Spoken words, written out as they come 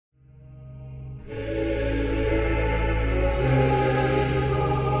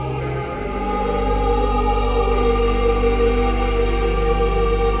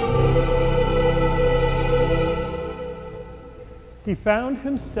found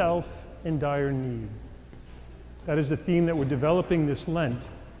himself in dire need. That is the theme that we're developing this Lent.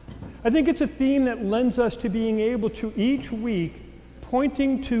 I think it's a theme that lends us to being able to each week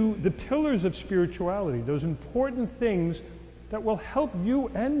pointing to the pillars of spirituality, those important things that will help you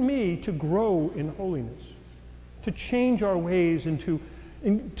and me to grow in holiness, to change our ways and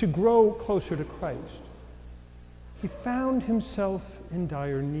to grow closer to Christ. He found himself in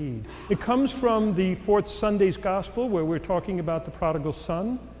dire need. It comes from the fourth Sunday's gospel where we're talking about the prodigal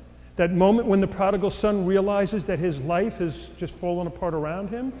son, that moment when the prodigal son realizes that his life has just fallen apart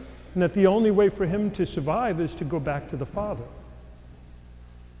around him and that the only way for him to survive is to go back to the Father.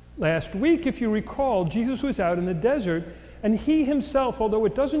 Last week, if you recall, Jesus was out in the desert and he himself, although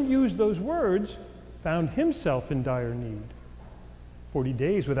it doesn't use those words, found himself in dire need. 40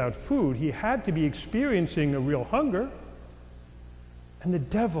 days without food. He had to be experiencing a real hunger, and the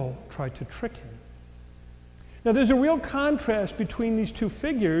devil tried to trick him. Now there's a real contrast between these two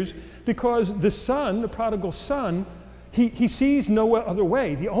figures because the son, the prodigal son, he sees no other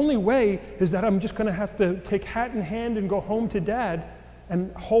way. The only way is that I'm just going to have to take hat in hand and go home to Dad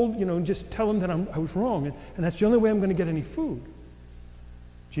and hold, and just tell him that I was wrong, and that's the only way I'm going to get any food.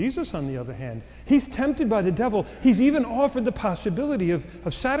 Jesus, on the other hand, he's tempted by the devil. He's even offered the possibility of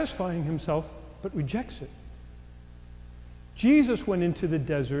satisfying himself, but rejects it. Jesus went into the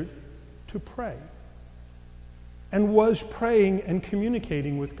desert to pray and was praying and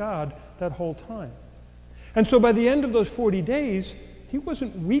communicating with God that whole time. And so by the end of those 40 days, he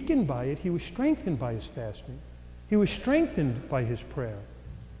wasn't weakened by it. He was strengthened by his fasting. He was strengthened by his prayer.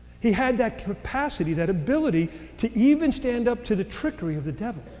 He had that capacity, that ability to even stand up to the trickery of the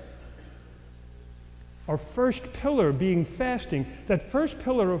devil. Our first pillar being fasting, that first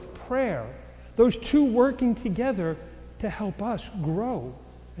pillar of prayer, those two working together to help us grow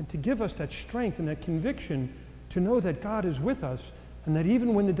and to give us that strength and that conviction to know that God is with us and that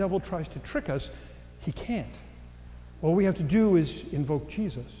even when the devil tries to trick us, he can't. All we have to do is invoke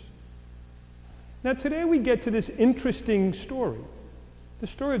Jesus. Now today we get to this interesting story. The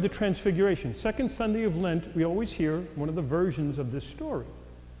story of the Transfiguration. Second Sunday of Lent, we always hear one of the versions of this story.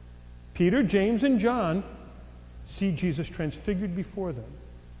 Peter, James, and John see Jesus transfigured before them.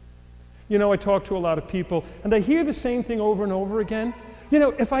 I talk to a lot of people, and I hear the same thing over and over again.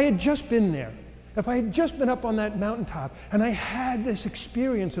 If I had just been there, if I had just been up on that mountaintop, and I had this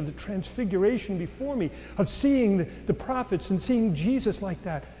experience of the Transfiguration before me, of seeing the prophets and seeing Jesus like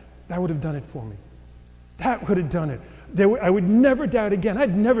that, that would have done it for me. That would have done it. I would never doubt again.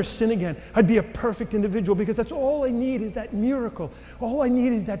 I'd never sin again. I'd be a perfect individual because that's all I need is that miracle. All I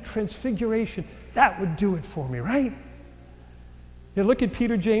need is that transfiguration. That would do it for me, right? Look at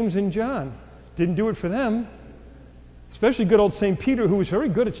Peter, James, and John. Didn't do it for them. Especially good old St. Peter, who was very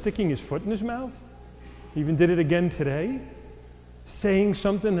good at sticking his foot in his mouth. He even did it again today. Saying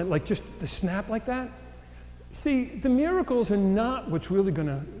something that just the snap like that. See, the miracles are not what's really going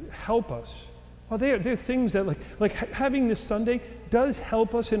to help us. Well, they're things that, like having this Sunday does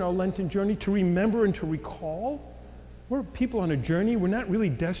help us in our Lenten journey to remember and to recall. We're people on a journey. We're not really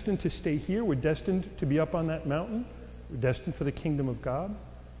destined to stay here. We're destined to be up on that mountain. We're destined for the kingdom of God.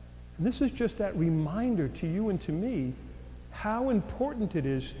 And this is just that reminder to you and to me how important it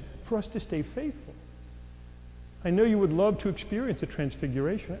is for us to stay faithful. I know you would love to experience a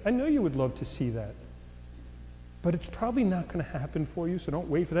transfiguration. I know you would love to see that. But it's probably not going to happen for you, so don't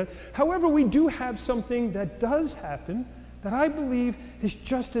wait for that. However, we do have something that does happen that I believe is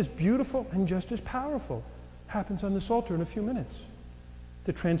just as beautiful and just as powerful. Happens on this altar in a few minutes.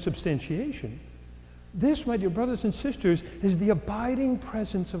 The transubstantiation. This, my dear brothers and sisters, is the abiding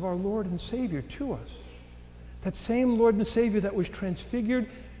presence of our Lord and Savior to us. That same Lord and Savior that was transfigured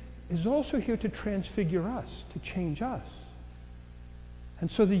is also here to transfigure us, to change us. And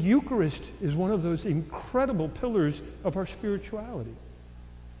so the Eucharist is one of those incredible pillars of our spirituality.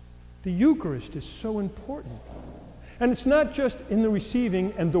 The Eucharist is so important. And it's not just in the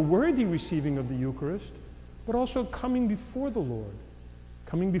receiving and the worthy receiving of the Eucharist, but also coming before the Lord.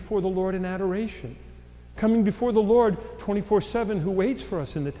 Coming before the Lord in adoration. Coming before the Lord 24/7 who waits for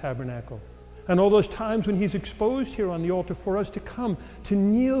us in the tabernacle. And all those times when he's exposed here on the altar for us to come, to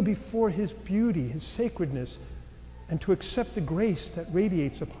kneel before his beauty, his sacredness, and to accept the grace that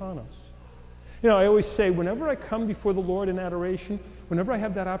radiates upon us. I always say, whenever I come before the Lord in adoration, whenever I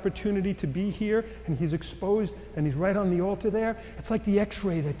have that opportunity to be here and he's exposed and he's right on the altar there, it's like the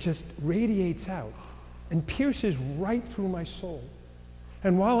X-ray that just radiates out and pierces right through my soul.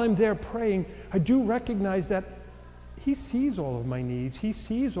 And while I'm there praying, I do recognize that he sees all of my needs. He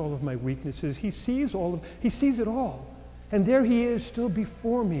sees all of my weaknesses. He sees it all. And there he is still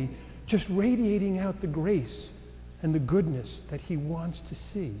before me, just radiating out the grace and the goodness that he wants to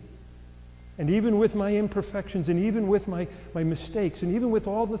see. And even with my imperfections, and even with my mistakes, and even with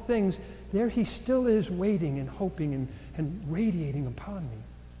all the things, there he still is waiting and hoping and radiating upon me.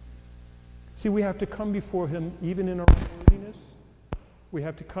 See, we have to come before him even in our unworthiness. We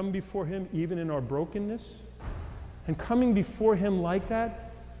have to come before him even in our brokenness. And coming before him like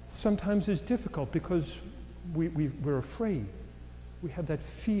that sometimes is difficult because we're afraid. We have that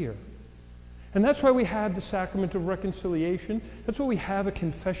fear. And that's why we have the sacrament of reconciliation. That's why we have a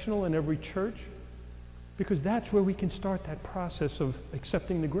confessional in every church, because that's where we can start that process of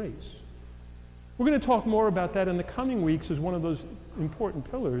accepting the grace. We're going to talk more about that in the coming weeks as one of those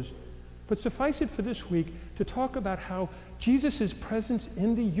important pillars, but suffice it for this week to talk about how Jesus' presence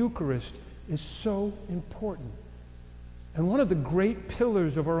in the Eucharist is so important. And one of the great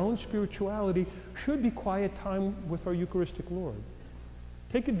pillars of our own spirituality should be quiet time with our Eucharistic Lord.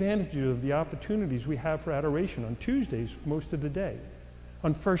 Take advantage of the opportunities we have for adoration on Tuesdays most of the day,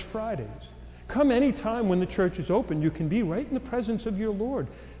 on First Fridays. Come any time when the church is open. You can be right in the presence of your Lord,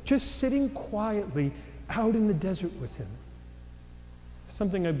 just sitting quietly out in the desert with him.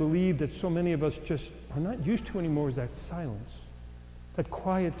 Something I believe that so many of us just are not used to anymore is that silence, that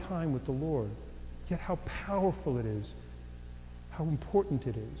quiet time with the Lord. Yet how powerful it is, how important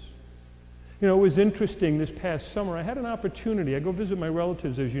it is. You know, it was interesting this past summer. I had an opportunity. I go visit my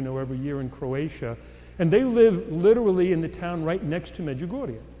relatives, as you know, every year in Croatia. And they live literally in the town right next to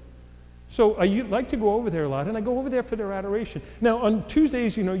Medjugorje. So I like to go over there a lot, and I go over there for their adoration. Now, on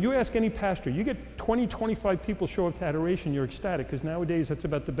Tuesdays, you know, you ask any pastor, you get 20, 25 people show up to adoration, you're ecstatic, because nowadays that's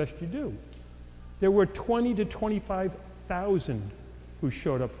about the best you do. There were 20 to 25,000 who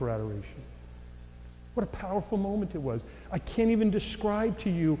showed up for adoration. What a powerful moment it was. I can't even describe to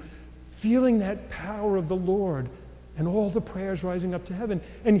you feeling that power of the Lord and all the prayers rising up to heaven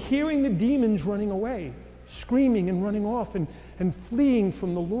and hearing the demons running away, screaming and running off and fleeing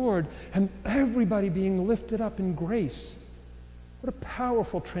from the Lord, and everybody being lifted up in grace. What a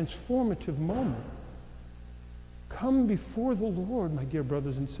powerful, transformative moment. Come before the Lord, my dear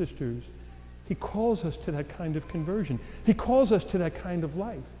brothers and sisters. He calls us to that kind of conversion. He calls us to that kind of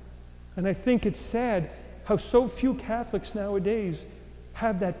life. And I think it's sad how so few Catholics nowadays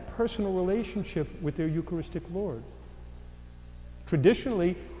have that personal relationship with their Eucharistic Lord.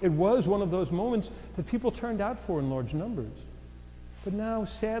 Traditionally, it was one of those moments that people turned out for in large numbers. But now,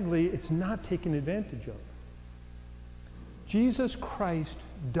 sadly, it's not taken advantage of. Jesus Christ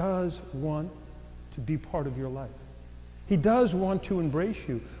does want to be part of your life. He does want to embrace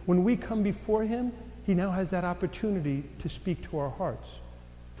you. When we come before him, he now has that opportunity to speak to our hearts,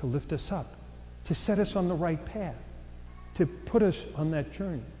 to lift us up, to set us on the right path, to put us on that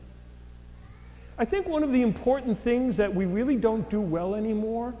journey. I think one of the important things that we really don't do well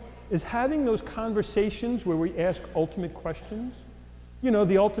anymore is having those conversations where we ask ultimate questions. You know,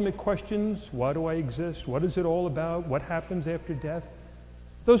 the ultimate questions: why do I exist? What is it all about? What happens after death?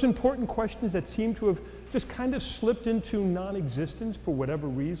 Those important questions that seem to have just kind of slipped into non-existence for whatever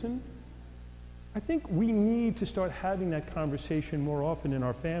reason. I think we need to start having that conversation more often in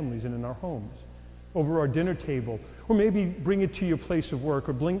our families and in our homes, over our dinner table, or maybe bring it to your place of work,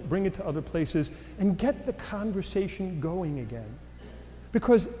 or bring it to other places, and get the conversation going again.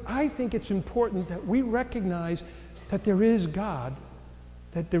 Because I think it's important that we recognize that there is God,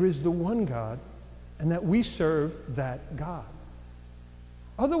 that there is the one God, and that we serve that God.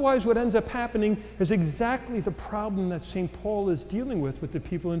 Otherwise, what ends up happening is exactly the problem that St. Paul is dealing with the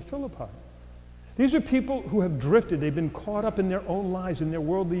people in Philippi. These are people who have drifted. They've been caught up in their own lives, in their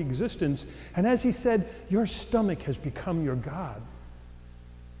worldly existence. And as he said, your stomach has become your God.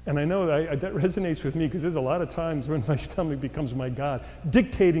 And I know that resonates with me, because there's a lot of times when my stomach becomes my God,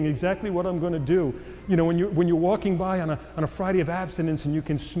 dictating exactly what I'm going to do. You know, when you're walking by on a Friday of abstinence and you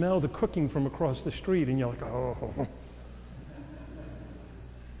can smell the cooking from across the street, and you're like, oh.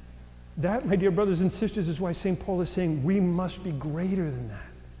 That, my dear brothers and sisters, is why St. Paul is saying we must be greater than that.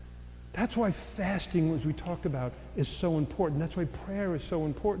 That's why fasting, as we talked about, is so important. That's why prayer is so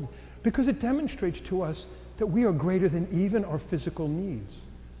important, because it demonstrates to us that we are greater than even our physical needs.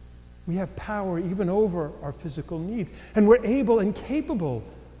 We have power even over our physical needs, and we're able and capable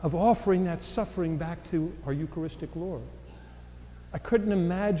of offering that suffering back to our Eucharistic Lord. I couldn't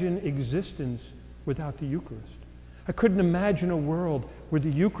imagine existence without the Eucharist. I couldn't imagine a world where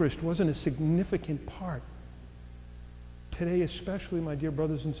the Eucharist wasn't a significant part. Today especially, my dear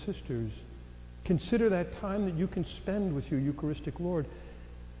brothers and sisters, consider that time that you can spend with your Eucharistic Lord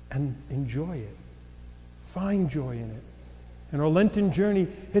and enjoy it. Find joy in it. In our Lenten journey,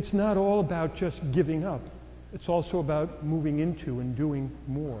 it's not all about just giving up. It's also about moving into and doing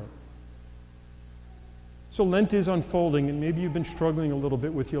more. So Lent is unfolding, and maybe you've been struggling a little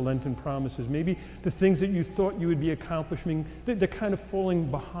bit with your Lenten promises. Maybe the things that you thought you would be accomplishing, they're kind of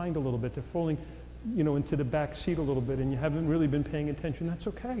falling behind a little bit. They're falling, into the back seat a little bit, and you haven't really been paying attention. That's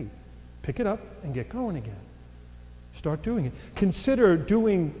okay. Pick it up and get going again. Start doing it. Consider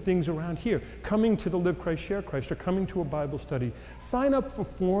doing things around here. Coming to the Live Christ, Share Christ, or coming to a Bible study. Sign up for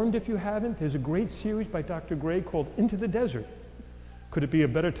Formed if you haven't. There's a great series by Dr. Gray called Into the Desert. Could it be a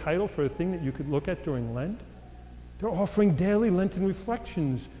better title for a thing that you could look at during Lent? They're offering daily Lenten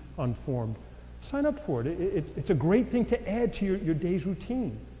reflections on Formed. Sign up for it. It's a great thing to add to your day's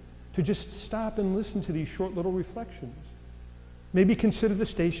routine, to just stop and listen to these short little reflections. Maybe consider the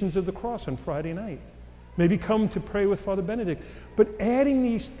Stations of the Cross on Friday night. Maybe come to pray with Father Benedict. But adding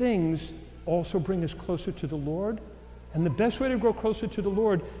these things also bring us closer to the Lord. And the best way to grow closer to the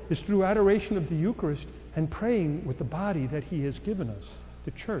Lord is through adoration of the Eucharist and praying with the body that he has given us,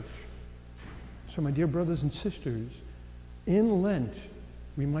 the church. So my dear brothers and sisters, in Lent,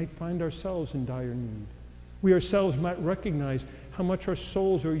 we might find ourselves in dire need. We ourselves might recognize how much our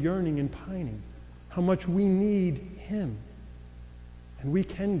souls are yearning and pining, how much we need him. And we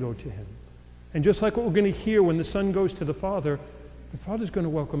can go to him. And just like what we're going to hear when the Son goes to the Father's going to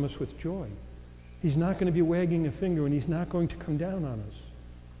welcome us with joy. He's not going to be wagging a finger, and he's not going to come down on us.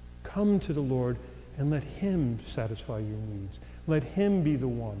 Come to the Lord and let him satisfy your needs. Let him be the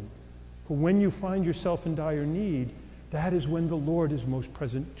one. For when you find yourself in dire need, that is when the Lord is most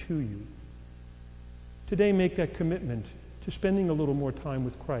present to you. Today, make that commitment to spending a little more time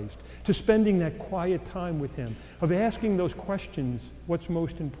with Christ, to spending that quiet time with him, of asking those questions, what's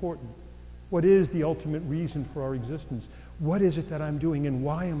most important? What is the ultimate reason for our existence? What is it that I'm doing, and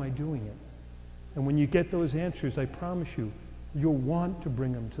why am I doing it? And when you get those answers, I promise you, you'll want to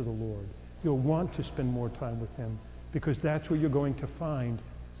bring them to the Lord. You'll want to spend more time with him, because that's where you're going to find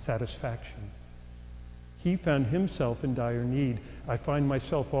satisfaction. He found himself in dire need. I find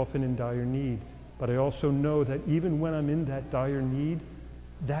myself often in dire need, but I also know that even when I'm in that dire need,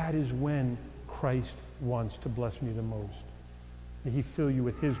 that is when Christ wants to bless me the most. May he fill you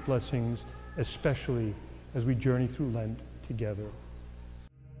with his blessings, especially as we journey through Lent together.